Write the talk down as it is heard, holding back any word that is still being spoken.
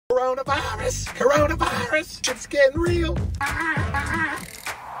Coronavirus, coronavirus, shit's getting real.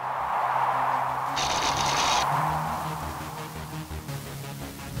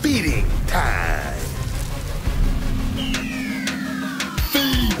 Feeding time.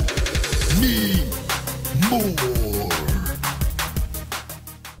 Feed me more.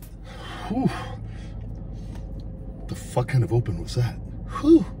 Whew. The fuck kind of open was that?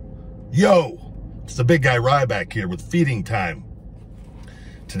 Whew. Yo, it's the big guy Ryback here with Feeding Time.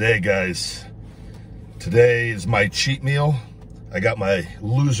 Today, guys, today is my cheat meal. I got my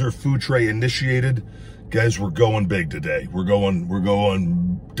loser food tray initiated. Guys, we're going big today. We're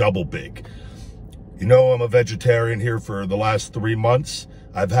going double big. You know, I'm a vegetarian here for the last 3 months.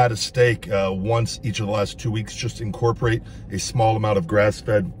 I've had a steak once each of the last 2 weeks, just to incorporate a small amount of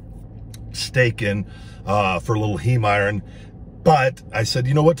grass-fed steak in for a little heme iron. But I said,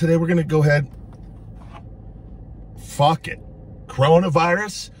 you know what, today we're gonna go ahead, fuck it.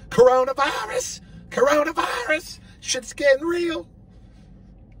 Coronavirus, coronavirus, coronavirus, shit's getting real.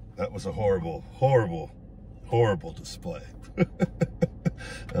 That was a horrible, horrible, horrible display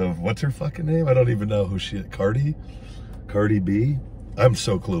of, what's her fucking name? I don't even know who she is. Cardi B? I'm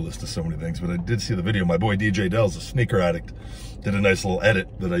so clueless to so many things, but I did see the video. My boy DJ Dell's a sneaker addict, did a nice little edit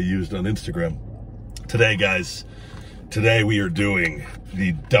that I used on Instagram. Today, guys, today we are doing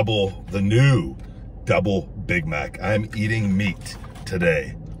the new double Big Mac. I'm eating meat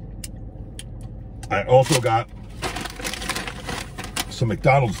today. I also got some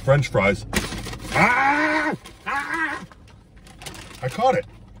McDonald's French fries. I caught it.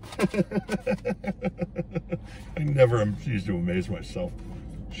 I never am used to amaze myself.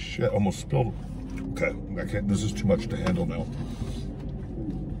 Shit, almost spilled. Okay, I can't, this is too much to handle now.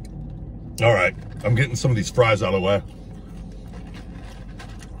 All right, I'm getting some of these fries out of the way.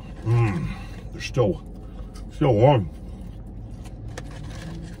 They're still warm.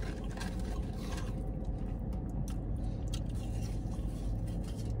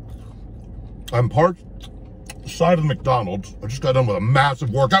 I'm parked side of the McDonald's. I just got done with a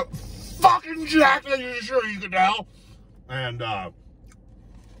massive workout. Fucking jacked, as you're sure you can tell. And I'm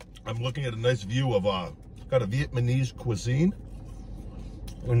looking at a nice view of got a Vietnamese cuisine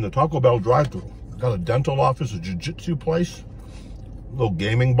in the Taco Bell drive-thru. Got a dental office, a jiu-jitsu place, a little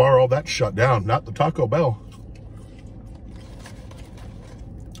gaming bar, all that shut down. Not the Taco Bell.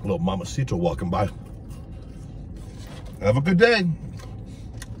 A little mamacita walking by. Have a good day.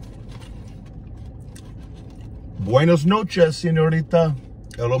 Buenas noches, señorita.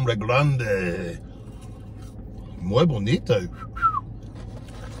 El hombre grande. Muy bonito.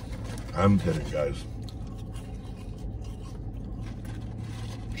 I'm kidding, guys.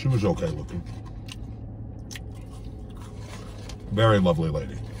 She was okay looking. Very lovely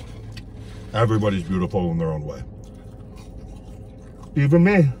lady. Everybody's beautiful in their own way. Even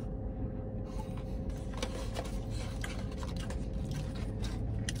me.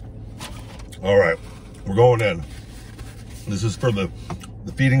 All right, we're going in. This is for the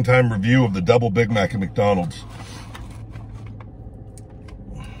Feeding Time review of the double Big Mac at McDonald's.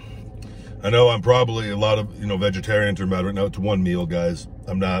 I know I'm probably, a lot of, vegetarians are mad right now. It's one meal, guys.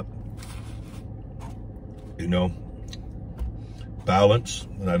 I'm not, balance,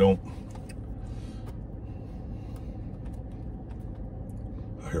 and I don't.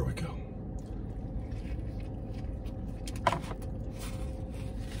 Oh, here we go.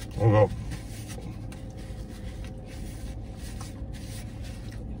 Hold on.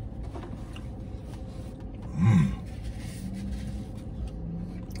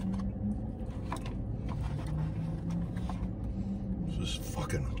 This is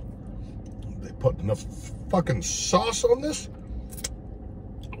fucking, they put enough fucking sauce on this?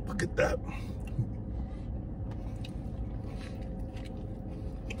 Look at that.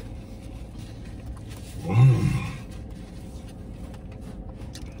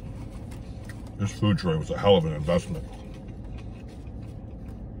 This food tray was a hell of an investment.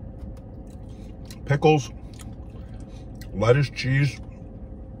 Pickles, lettuce, cheese,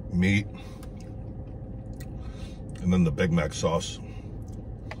 meat, and then the Big Mac sauce.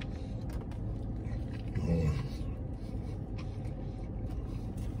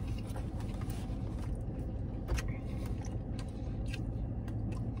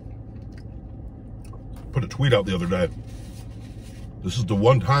 Put a tweet out the other day. This is the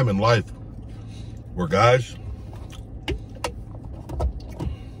one time in life where, guys,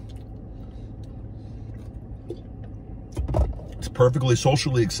 it's perfectly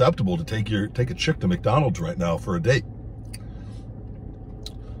socially acceptable to take a chick to McDonald's right now for a date.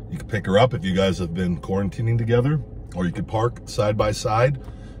 You can pick her up if you guys have been quarantining together, or you could park side by side,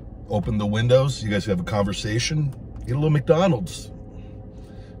 open the windows, you guys have a conversation, eat a little McDonald's.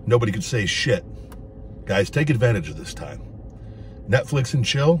 nobody could say shit. Guys, take advantage of this time. Netflix and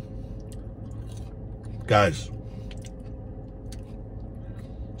chill. Guys,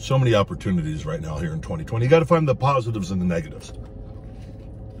 so many opportunities right now here in 2020. You got to find the positives and the negatives.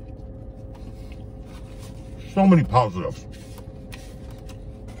 So many positives.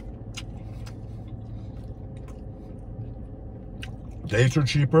 Dates are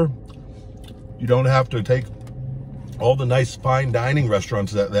cheaper. You don't have to take all the nice fine dining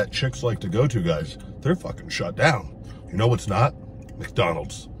restaurants that chicks like to go to, guys. They're fucking shut down. You know what's not?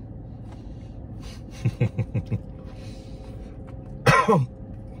 McDonald's.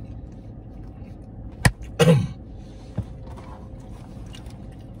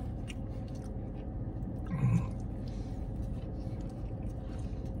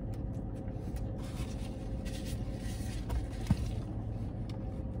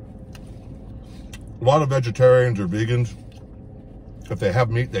 A lot of vegetarians or vegans, if they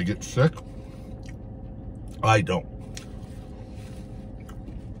have meat, they get sick. I don't.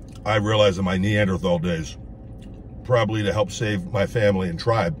 I realize in my Neanderthal days, probably to help save my family and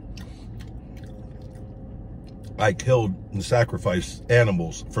tribe, I killed and sacrificed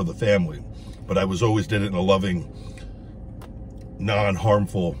animals for the family, but I always did it in a loving,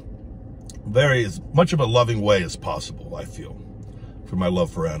 non-harmful, very as much of a loving way as possible, I feel, for my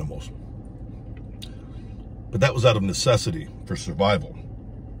love for animals. But that was out of necessity for survival,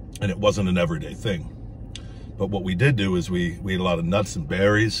 and it wasn't an everyday thing. But what we did do is we ate a lot of nuts and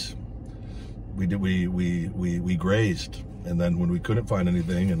berries. We grazed, and then when we couldn't find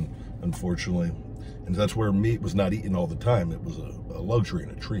anything, and unfortunately, and that's where meat was not eaten all the time. It was a luxury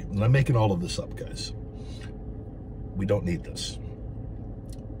and a treat. And I'm making all of this up, guys. We don't need this,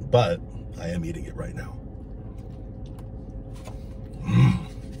 but I am eating it right now.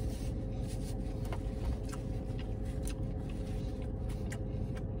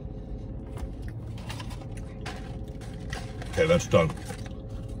 Okay, that's done.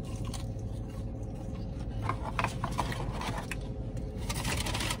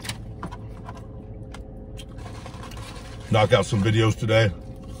 Knock out some videos today.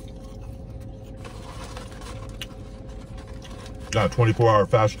 Got a 24-hour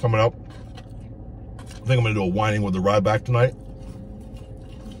fast coming up. I think I'm gonna do a whining with the Ryback tonight.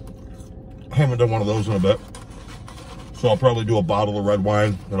 I haven't done one of those in a bit. So I'll probably do a bottle of red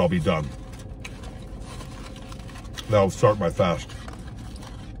wine and I'll be done. That'll start my fast.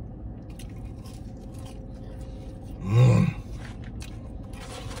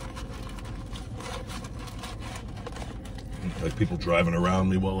 Like people driving around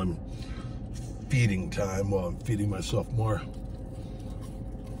me while I'm feeding time, while I'm feeding myself more.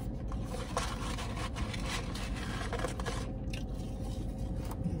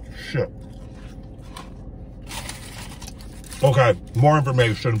 Shit. Okay, more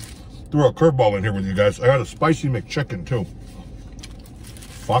information. Threw a curveball in here with you guys. I got a spicy McChicken too.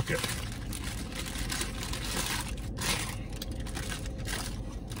 Fuck it.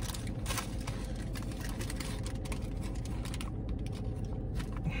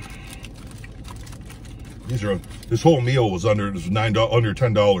 This whole meal was under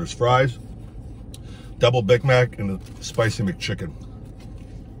 $10. Fries, double Big Mac, and a spicy McChicken.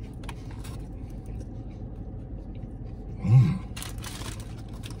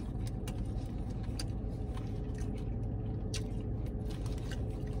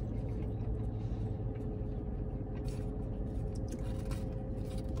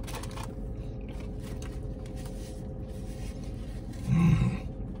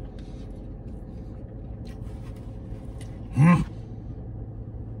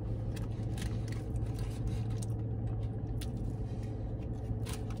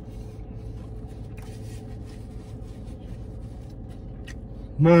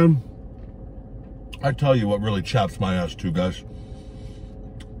 Man, I tell you what really chaps my ass too, guys.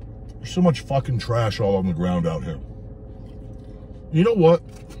 There's so much fucking trash all on the ground out here. You know what?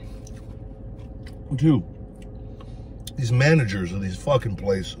 Dude, these managers of these fucking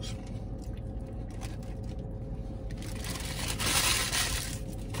places.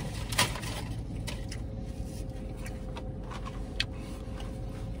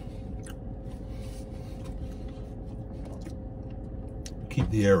 Keep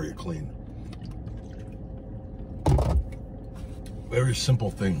the area clean. Very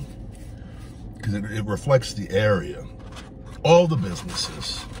simple thing, because it reflects the area. All the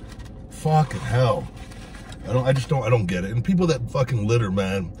businesses. Fucking hell. I don't get it. And people that fucking litter,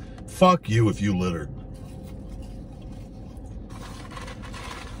 man, fuck you if you litter.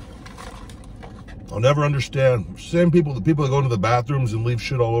 I'll never understand. Same people, the people that go into the bathrooms and leave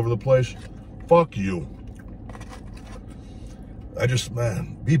shit all over the place. Fuck you.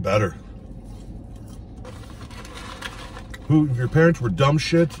 Man, be better. If your parents were dumb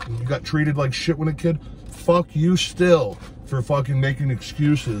shit and you got treated like shit when a kid, fuck you still for fucking making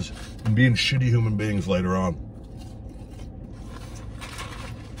excuses and being shitty human beings later on.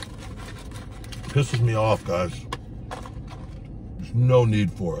 Pisses me off, guys. There's no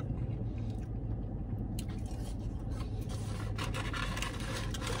need for it.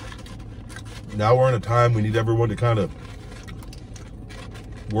 Now we're in a time we need everyone to kind of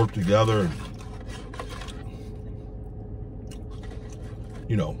work together and,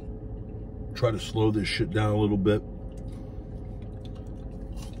 you know, try to slow this shit down a little bit.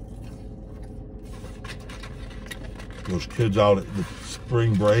 Those kids out at the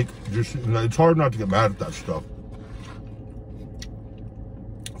spring break, it's hard not to get mad at that stuff.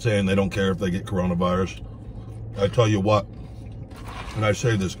 Saying they don't care if they get coronavirus. I tell you what, and I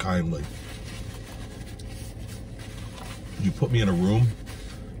say this kindly, you put me in a room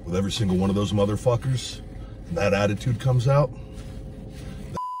with every single one of those motherfuckers, and that attitude comes out,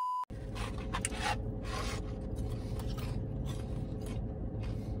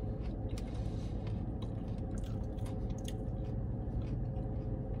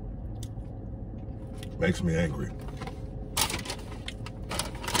 makes me angry.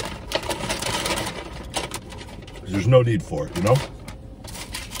 There's no need for it, you know?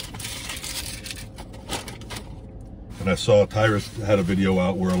 And I saw Tyrus had a video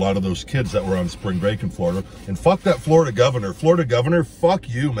out where a lot of those kids that were on spring break in Florida, and fuck that Florida governor. Florida governor, fuck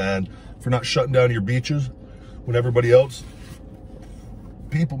you, man, for not shutting down your beaches when everybody else.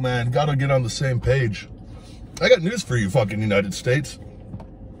 People, man, gotta get on the same page. I got news for you, fucking United States.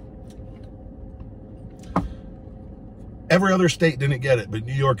 Every other state didn't get it, but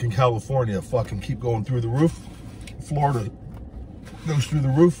New York and California fucking keep going through the roof. Florida goes through the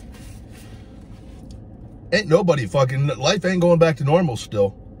roof. Ain't nobody fucking, life ain't going back to normal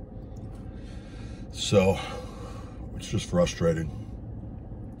still. So, it's just frustrating.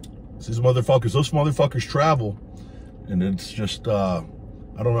 These motherfuckers, those motherfuckers travel, and it's just, I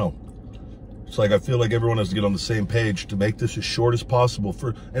don't know. It's like I feel like everyone has to get on the same page to make this as short as possible.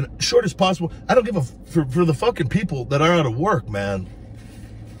 I don't give a for the fucking people that are out of work, man.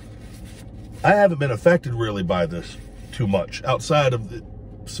 I haven't been affected really by this too much, outside of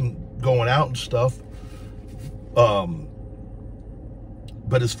some going out and stuff. But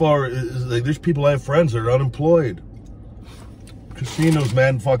as far as, like, there's people, I have friends that are unemployed. Casinos,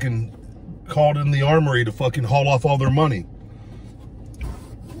 man, fucking called in the armory to fucking haul off all their money.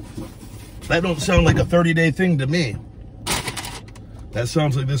 That don't sound like a 30-day thing to me. That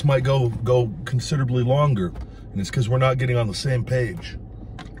sounds like this might go considerably longer, and it's because we're not getting on the same page.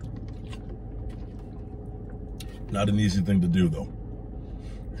 Not an easy thing to do, though.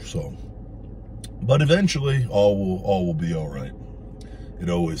 So, but eventually, all will be all right. It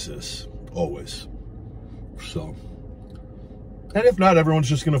always is, always. So, and if not, everyone's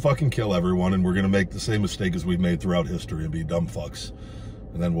just gonna fucking kill everyone, and we're gonna make the same mistake as we've made throughout history and be dumb fucks.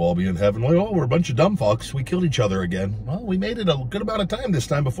 And then we'll all be in heaven like, oh, we're a bunch of dumb fucks. We killed each other again. Well, we made it a good amount of time this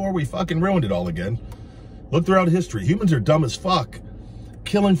time before we fucking ruined it all again. Look throughout history. Humans are dumb as fuck.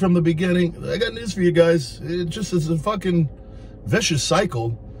 Killing from the beginning. I got news for you guys. It just is a fucking vicious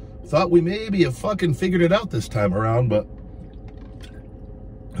cycle. Thought we maybe have fucking figured it out this time around, but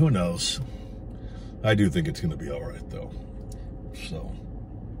who knows? I do think it's going to be all right, though. So,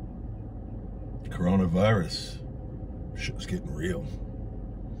 coronavirus. Shit's getting real.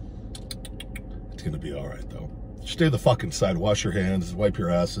 It's going to be all right, though. Stay the fucking side. Wash your hands. Wipe your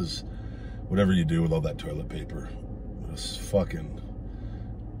asses. Whatever you do with all that toilet paper. Just fucking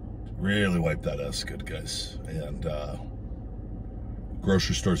really wipe that ass good, guys. And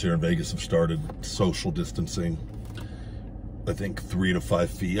grocery stores here in Vegas have started social distancing. I think 3 to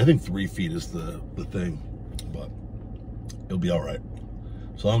 5 feet. I think 3 feet is the thing. But it'll be all right.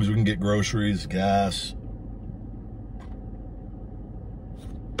 As long as we can get groceries, gas,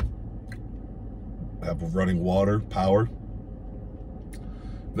 have running water, power.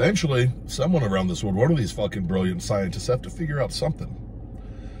 Eventually, someone around this world, one of these fucking brilliant scientists, have to figure out something.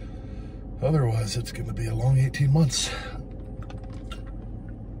 Otherwise, it's going to be a long 18 months.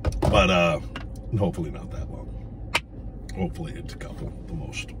 But hopefully not that long. Hopefully it's a couple, the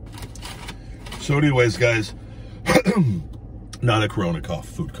most. So anyways, guys, not a corona cough,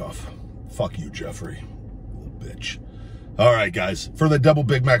 food cough. Fuck you, Jeffrey. Little bitch. All right, guys, for the double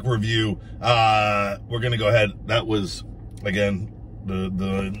Big Mac review, we're going to go ahead. That was, again,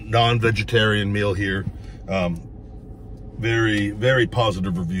 the non-vegetarian meal here. Very, very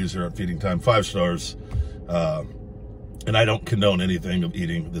positive reviews here at Feeding Time. 5 stars. And I don't condone anything of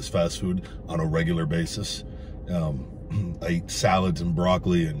eating this fast food on a regular basis. I eat salads and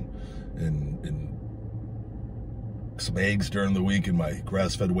broccoli and some eggs during the week, and my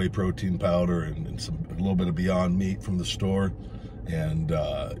grass-fed whey protein powder, and a little bit of Beyond Meat from the store, and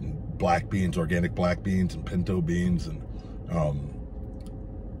black beans, organic black beans, and pinto beans, and a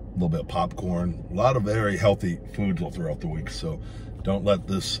little bit of popcorn. A lot of very healthy foods all throughout the week. So don't let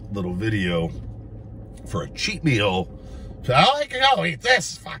this little video for a cheat meal say, oh, I can go eat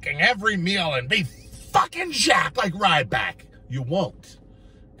this fucking every meal and be fucking jacked like Ryback. You won't,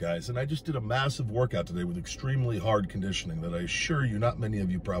 guys. And I just did a massive workout today with extremely hard conditioning that I assure you not many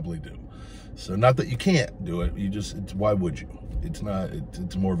of you probably do. So not that you can't do it, why would you?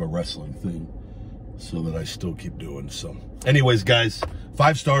 It's more of a wrestling thing, so that I still keep doing. So anyways, guys,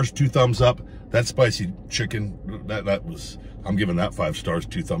 5 stars, 2 thumbs up. That spicy chicken, I'm giving that 5 stars,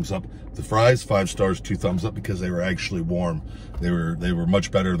 2 thumbs up. The fries, 5 stars, 2 thumbs up, because they were actually warm. They were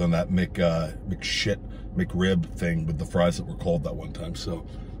much better than that McRib thing with the fries that were cold that one time. So,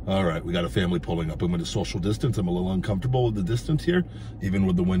 all right, we got a family pulling up. I'm going to social distance. I'm a little uncomfortable with the distance here, even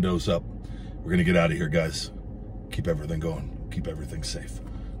with the windows up. We're going to get out of here, guys. Keep everything going. Keep everything safe.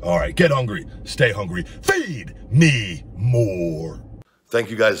 All right, get hungry, stay hungry, feed me more.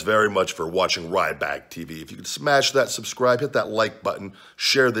 Thank you guys very much for watching Ryback TV. If you could smash that subscribe, hit that like button,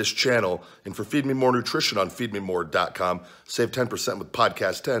 share this channel, and for Feed Me More Nutrition on feedmemore.com, save 10% with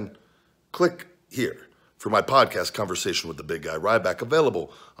Podcast 10. Click here for my podcast conversation with the big guy Ryback,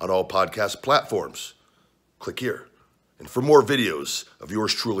 available on all podcast platforms. Click here. And for more videos of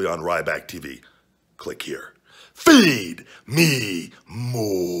yours truly on Ryback TV, click here. Feed me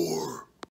more.